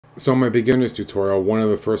So in my beginner's tutorial, one of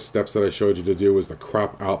the first steps that I showed you to do was to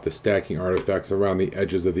crop out the stacking artifacts around the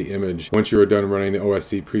edges of the image once you were done running the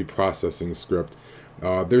OSC pre-processing script.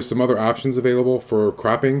 There's some other options available for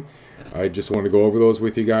cropping. I just want to go over those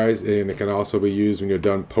with you guys, and it can also be used when you're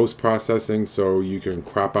done post-processing, so you can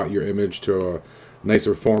crop out your image to a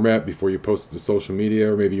nicer format before you post it to social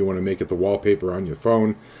media, or maybe you want to make it the wallpaper on your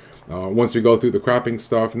phone. Once we go through the cropping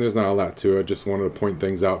stuff, and there's not a lot to it, just wanted to point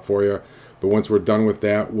things out for you. But once we're done with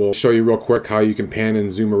that, we'll show you real quick how you can pan and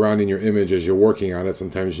zoom around in your image as you're working on it.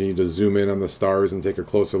 Sometimes you need to zoom in on the stars and take a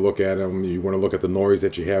closer look at them. You want to look at the noise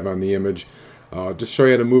that you have on the image. Just show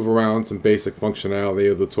you how to move around, some basic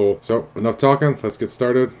functionality of the tool. So enough talking, let's get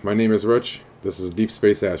started. My name is Rich. This is Deep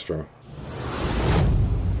Space Astro.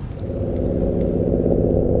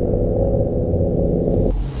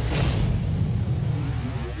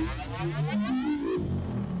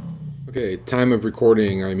 Okay, time of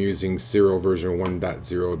recording, I'm using Siril version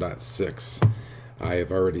 1.0.6. I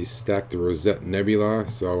have already stacked the Rosette Nebula,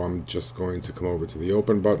 so I'm just going to come over to the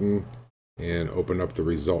open button and open up the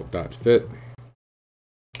result.fit.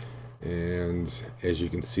 And as you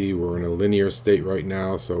can see, we're in a linear state right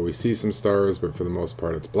now, so we see some stars, but for the most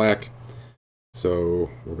part it's black. So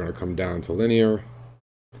we're going to come down to linear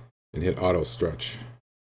and hit auto stretch.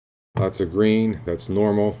 Lots of green, that's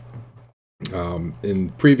normal. In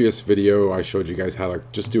previous video, I showed you guys how to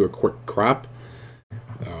just do a quick crop.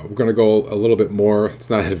 We're going to go a little bit more. It's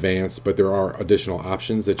not advanced, but there are additional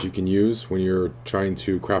options that you can use when you're trying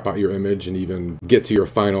to crop out your image and even get to your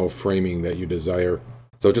final framing that you desire.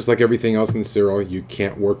 So just like everything else in Siril, you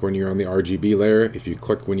can't work when you're on the RGB layer. If you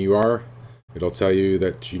click when you are, it'll tell you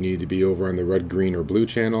that you need to be over on the red, green, or blue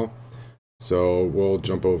channel. So we'll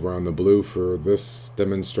jump over on the blue for this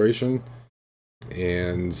demonstration.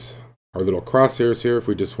 And our little crosshairs here if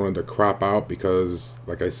we just wanted to crop out, because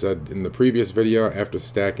like I said in the previous video, after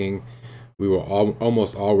stacking we will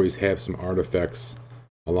almost always have some artifacts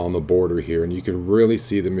along the border here, and you can really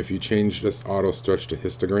see them if you change this auto stretch to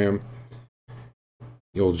histogram.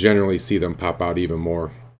 You'll generally see them pop out even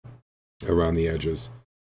more around the edges.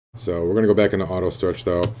 So we're going to go back into auto stretch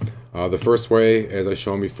though. The first way, as I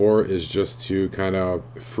shown before, is just to kind of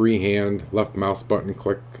freehand left mouse button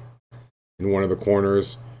click in one of the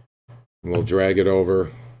corners. And we'll drag it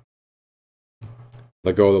over,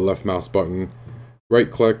 let go of the left mouse button,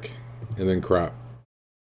 right click, and then crop.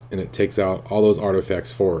 And it takes out all those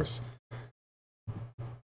artifacts for us.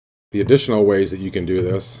 The additional ways that you can do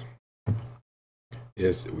this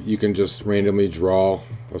is you can just randomly draw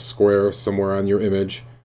a square somewhere on your image,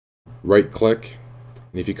 right click,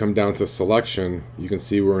 and if you come down to selection, you can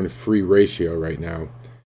see we're in free ratio right now.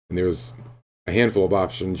 And there's a handful of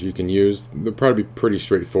options you can use. They'll probably be pretty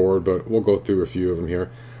straightforward, but we'll go through a few of them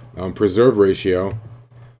here. Preserve ratio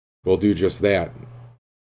will do just that.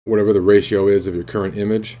 Whatever the ratio is of your current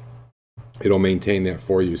image, it'll maintain that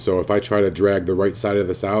for you. So if I try to drag the right side of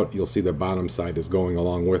this out, you'll see the bottom side is going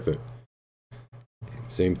along with it.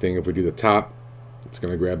 Same thing if we do the top, it's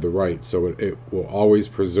going to grab the right. So it will always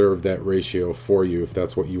preserve that ratio for you if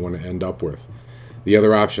that's what you want to end up with. The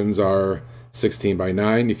other options are 16 by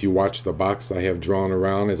 9. If you watch the box I have drawn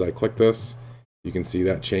around as I click this, you can see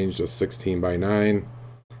that changed to 16 by 9.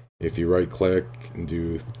 If you right click and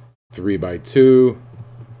do 3 by 2,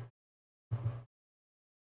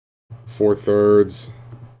 4/3,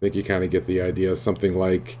 I think you kind of get the idea. Something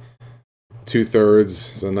like 2/3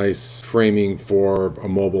 is a nice framing for a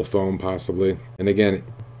mobile phone possibly. And again,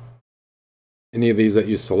 any of these that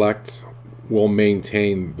you select will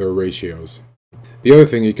maintain their ratios. The other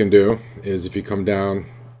thing you can do is if you come down,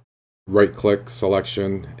 right click,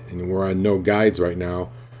 selection, and we're on no guides right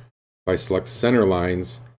now, if I select center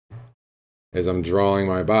lines, as I'm drawing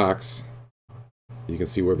my box, you can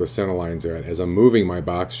see where the center lines are at. As I'm moving my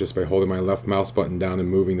box, just by holding my left mouse button down and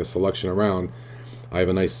moving the selection around, I have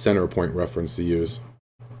a nice center point reference to use.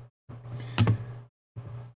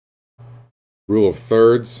 Rule of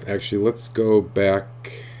thirds, actually let's go back,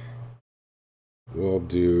 we'll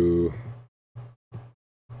do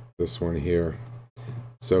this one here.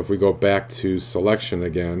 So if we go back to selection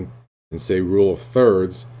again and say rule of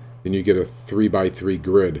thirds, then you get a 3 by 3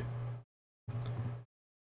 grid.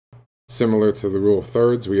 Similar to the rule of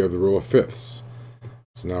thirds, we have the rule of fifths.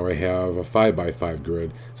 So now I have a 5 by 5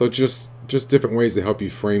 grid. So just different ways to help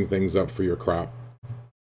you frame things up for your crop.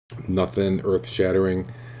 Nothing earth-shattering.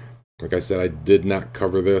 Like I said, I did not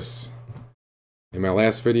cover this in my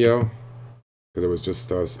last video, because it was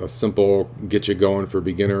just a simple get you going for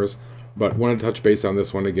beginners, but wanted to touch base on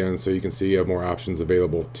this one again so you can see you have more options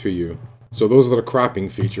available to you. So those are the cropping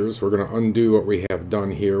features. We're going to undo what we have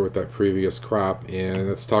done here with that previous crop, and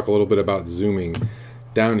let's talk a little bit about zooming.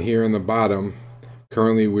 down here in the bottom,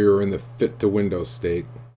 currently we are in the fit to Windows state.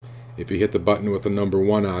 If you hit the button with the number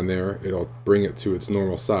 1 on there, it'll bring it to its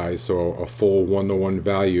normal size, so a full 1:1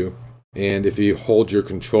 value. And if you hold your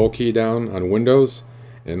control key down on Windows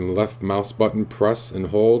and left mouse button press and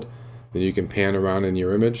hold, then you can pan around in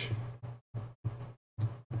your image.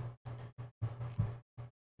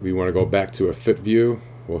 We want to go back to a fit view.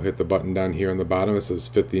 We'll hit the button down here on the bottom. It says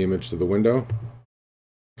fit the image to the window.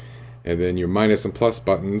 And then your minus and plus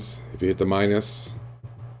buttons, if you hit the minus,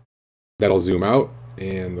 that'll zoom out,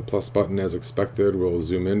 and the plus button, as expected, will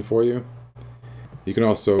zoom in for you. You can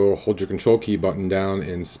also hold your control key button down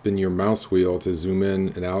and spin your mouse wheel to zoom in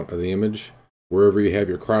and out of the image. Wherever you have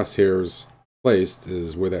your crosshairs placed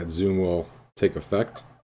is where that zoom will take effect.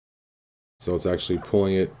 So it's actually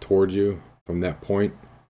pulling it towards you from that point.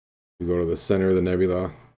 You go to the center of the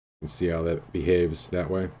nebula and see how that behaves that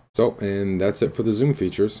way. So, and that's it for the zoom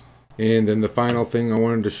features. And then the final thing I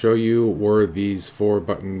wanted to show you were these 4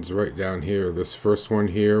 buttons right down here. This first one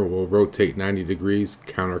here will rotate 90 degrees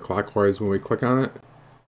counterclockwise when we click on it.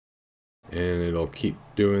 And it'll keep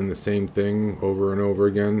doing the same thing over and over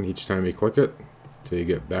again each time you click it till you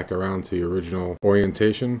get back around to your original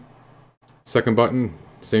orientation. Second button,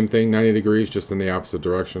 same thing, 90 degrees, just in the opposite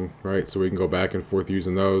direction, right? So we can go back and forth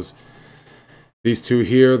using those. These 2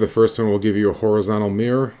 here, the first one will give you a horizontal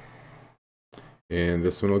mirror, and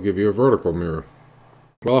this one will give you a vertical mirror.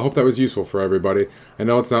 Well, I hope that was useful for everybody. I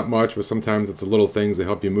know it's not much, but sometimes it's the little things that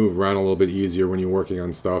help you move around a little bit easier when you're working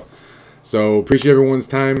on stuff. So appreciate everyone's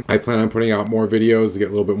time. I plan on putting out more videos to get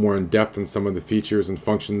a little bit more in depth in some of the features and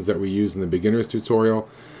functions that we use in the beginner's tutorial.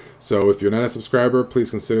 So if you're not a subscriber,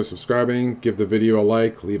 please consider subscribing, give the video a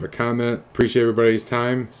like, leave a comment. Appreciate everybody's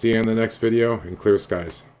time. See you in the next video, and clear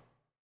skies.